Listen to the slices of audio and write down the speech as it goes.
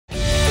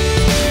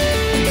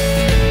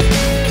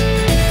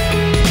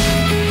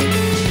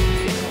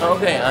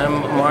Okay, I'm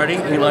Marty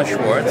Eli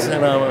Schwarts,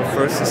 and I'm a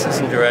first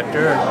assistant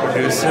director, and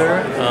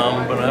producer,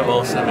 but I've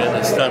also been a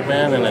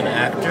stuntman and an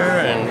actor,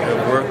 and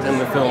have worked in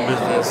the film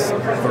business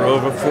for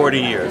over 40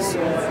 years.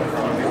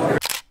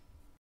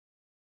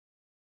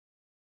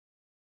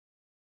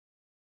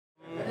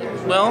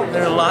 Well,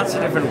 there are lots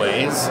of different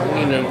ways,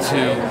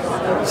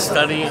 to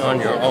study on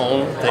your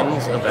own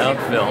things about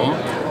film,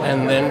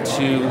 and then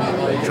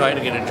to try to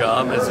get a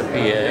job as a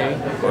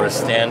PA or a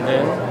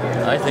stand-in.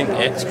 I think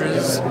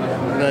extras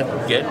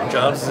that get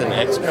jobs as an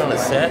extra on a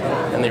set,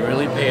 and they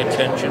really pay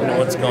attention to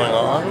what's going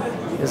on,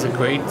 is a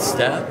great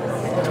step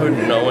toward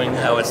knowing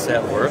how a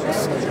set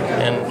works,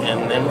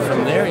 and then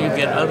from there you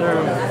get other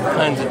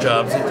kinds of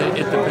jobs. It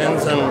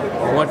depends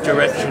on what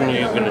direction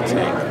you're going to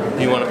take.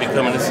 Do you want to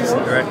become an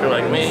assistant director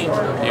like me?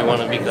 Do you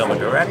want to become a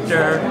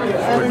director,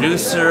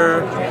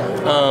 producer?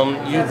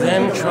 You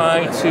then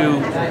try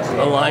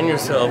to align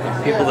yourself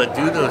with people that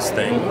do those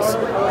things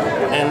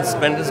and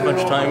spend as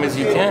much time as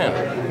you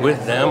can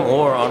with them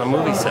or on a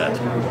movie set.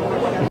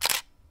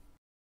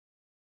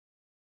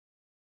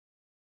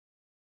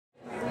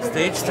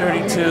 Stage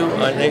 32,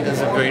 I think,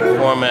 is a great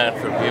format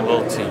for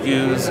people to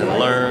use and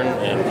learn,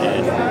 and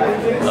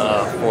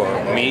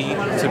for me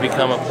to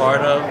become a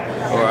part of,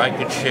 or I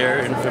could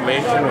share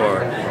information,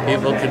 or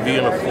people could be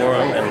in a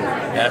forum and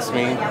ask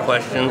me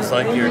questions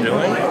like you're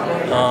doing,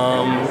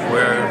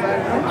 where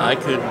I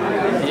could,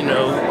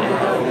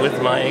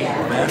 with my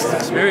past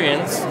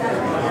experience,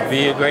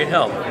 be a great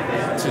help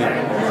to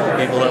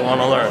people that want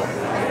to learn.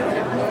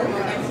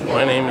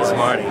 My name is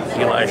Marty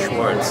Eli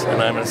Schwarts,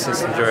 and I'm an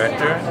assistant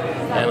director,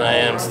 and I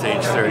am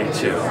Stage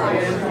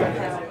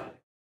 32.